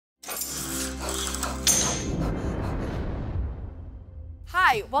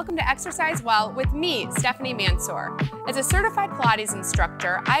Hi, welcome to Exercise Well with me, Stephanie Mansour. As a certified Pilates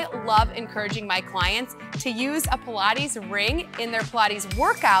instructor, I love encouraging my clients to use a Pilates ring in their Pilates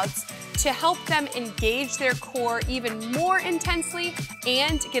workouts to help them engage their core even more intensely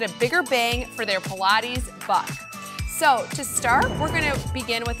and get a bigger bang for their Pilates buck. So to start, we're going to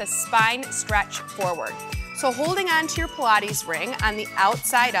begin with a spine stretch forward. So holding onto your Pilates ring on the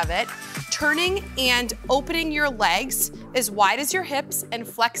outside of it, turning and opening your legs as wide as your hips and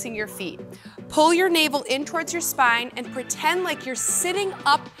flexing your feet. Pull your navel in towards your spine and pretend like you're sitting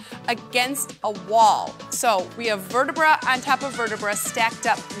up against a wall. So we have vertebra on top of vertebra stacked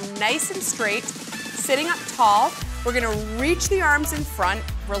up nice and straight, sitting up tall. We're gonna reach the arms in front,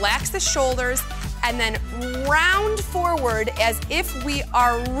 relax the shoulders, and then round forward as if we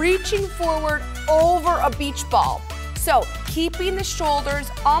are reaching forward over a beach ball. So keeping the shoulders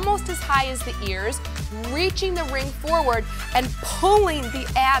almost as high as the ears, reaching the ring forward and pulling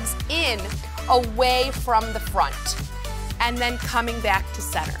the abs in away from the front. And then coming back to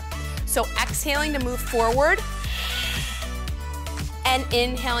center. So exhaling to move forward and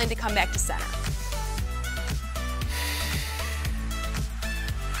inhaling to come back to center.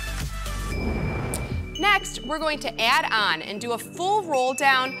 Next, we're going to add on and do a full roll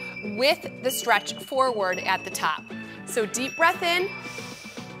down with the stretch forward at the top. So deep breath in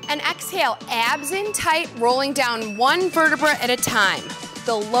and exhale, abs in tight, rolling down one vertebra at a time.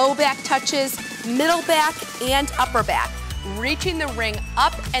 The low back touches, middle back and upper back. Reaching the ring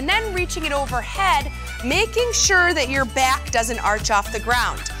up and then reaching it overhead, making sure that your back doesn't arch off the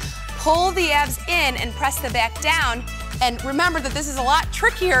ground. Pull the abs in and press the back down. And remember that this is a lot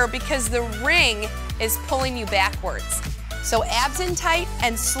trickier because the ring is pulling you backwards. So abs in tight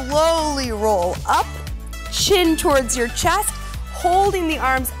and slowly roll up, chin towards your chest, holding the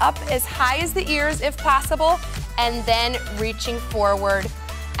arms up as high as the ears if possible, and then reaching forward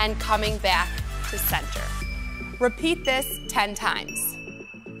and coming back to center. Repeat this 10 times.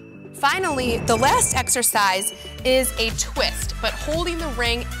 Finally, the last exercise is a twist, but holding the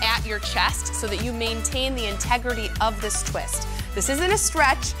ring at your chest so that you maintain the integrity of this twist. This isn't a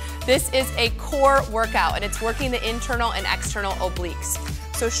stretch, this is a core workout, and it's working the internal and external obliques.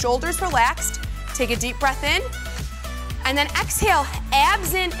 So shoulders relaxed, take a deep breath in, and then exhale,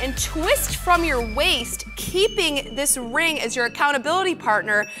 abs in and twist from your waist, keeping this ring as your accountability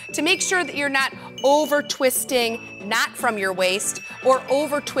partner to make sure that you're not over twisting, not from your waist, or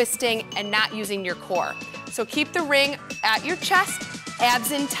over twisting and not using your core. So keep the ring at your chest,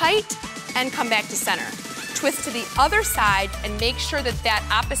 abs in tight, and come back to center. Twist to the other side and make sure that that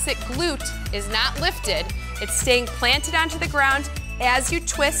opposite glute is not lifted. It's staying planted onto the ground as you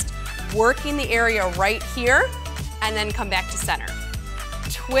twist, working the area right here, and then come back to center.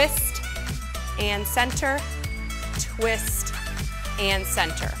 Twist and center, twist and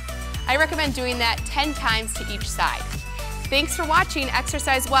center. I recommend doing that 10 times to each side. Thanks for watching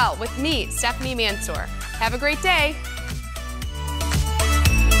Exercise Well with me, Stephanie Mansour. Have a great day.